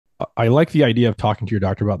I like the idea of talking to your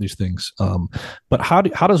doctor about these things. But how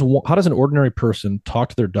does an ordinary person talk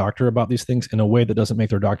to their doctor about these things in a way that doesn't make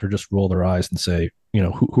their doctor just roll their eyes and say,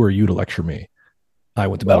 who are you to lecture me? I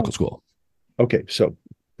went to medical Well, school. okay, so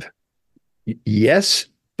yes,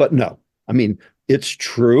 but no. I mean, it's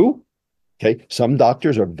true. Okay, some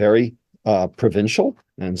doctors are very provincial,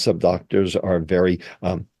 and some doctors are very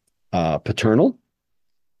paternal,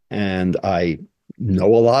 and I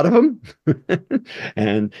know a lot of them.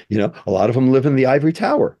 And a lot of them live in the ivory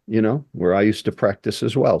tower, where I used to practice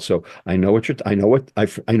as well. So I know I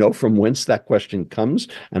know from whence that question comes,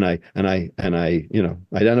 and I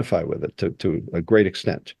identify with it to a great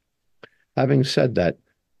extent. Having said that,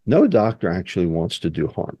 no doctor actually wants to do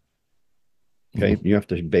harm. Okay, Mm. you have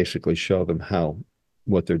to basically show them how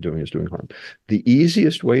what they're doing is doing harm. The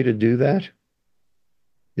easiest way to do that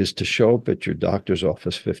is to show up at your doctor's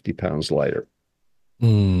office 50 pounds lighter,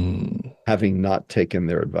 Mm. having not taken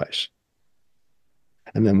their advice.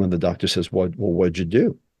 And then when the doctor says, well, what'd you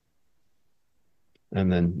do?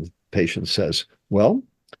 And then the patient says, well,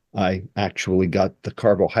 I actually got the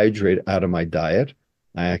carbohydrate out of my diet.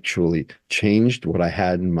 I actually changed what I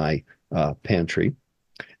had in my pantry.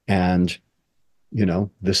 And,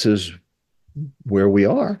 this is where we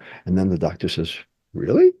are. And then the doctor says,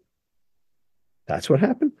 really? That's what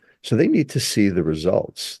happened? So they need to see the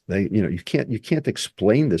results. You can't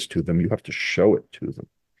explain this to them. You have to show it to them.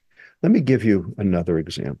 Let me give you another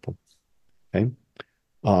example. Okay.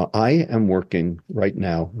 I am working right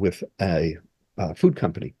now with a food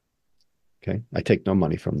company. Okay. I take no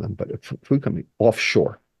money from them, but a food company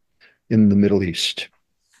offshore in the Middle East.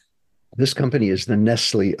 This company is the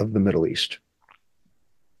Nestle of the Middle East.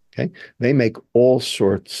 Okay. They make all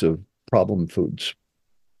sorts of problem foods.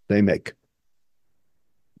 They make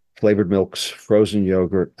flavored milks, frozen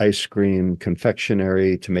yogurt, ice cream,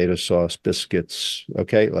 confectionery, tomato sauce, biscuits,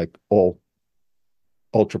 okay, like all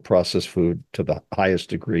ultra processed food to the highest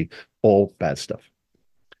degree, all bad stuff.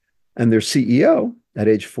 And their CEO at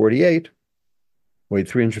age 48 weighed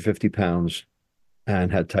 350 pounds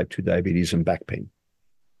and had type 2 diabetes and back pain.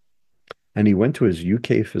 And he went to his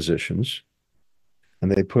UK physicians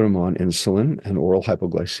and they put him on insulin and oral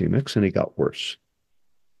hypoglycemics and he got worse.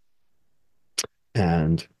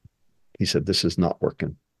 And he said, this is not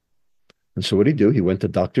working. And so what did he do? He went to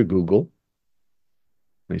Dr. Google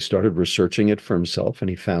and he started researching it for himself and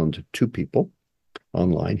he found two people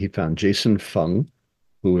online. He found Jason Fung,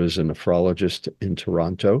 who is a nephrologist in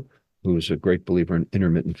Toronto, who is a great believer in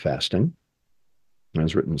intermittent fasting and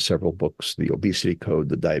has written several books, the obesity code,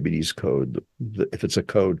 the diabetes code. If it's a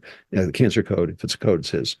code, the cancer code, if it's a code,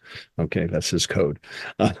 it's his. Okay, that's his code.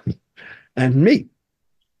 Uh, and me.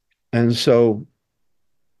 And so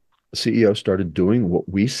the CEO started doing what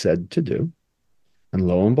we said to do. And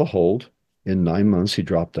lo and behold, in 9 months, he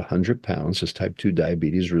dropped 100 pounds. His type 2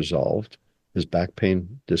 diabetes resolved. His back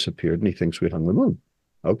pain disappeared, and he thinks we hung the moon.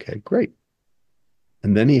 Okay, great.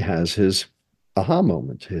 And then he has his aha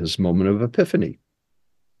moment, his moment of epiphany,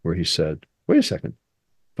 where he said, wait a second.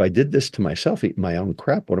 If I did this to myself, eating my own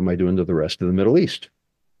crap, what am I doing to the rest of the Middle East?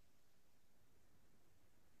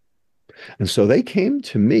 And so they came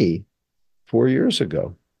to me 4 years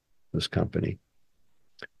ago, this company,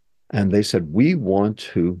 and they said, we want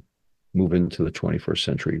to move into the 21st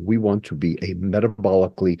century. We want to be a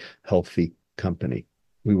metabolically healthy company.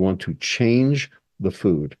 We want to change the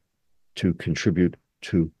food to contribute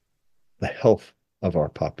to the health of our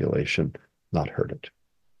population, not hurt it.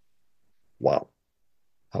 Wow.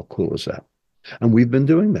 How cool is that? And we've been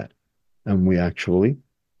doing that. And we actually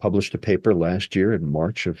published a paper last year in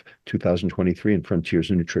March of 2023 in Frontiers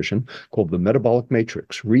in Nutrition called The Metabolic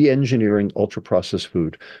Matrix, Re-Engineering Ultra-Processed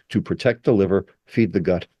Food to Protect the Liver, Feed the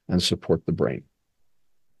Gut, and Support the Brain.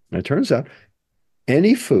 And it turns out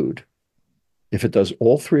any food, if it does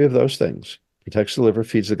all three of those things, protects the liver,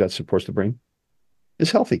 feeds the gut, supports the brain,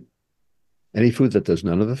 is healthy. Any food that does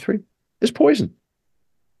none of the three is poison.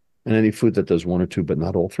 And any food that does one or two, but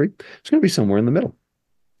not all three, it's going to be somewhere in the middle.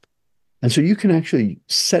 And so you can actually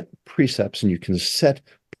set precepts and you can set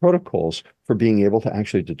protocols for being able to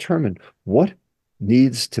actually determine what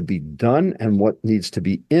needs to be done and what needs to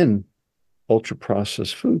be in ultra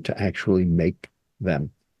processed food to actually make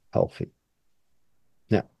them healthy.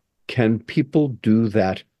 Now, can people do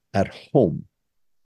that at home?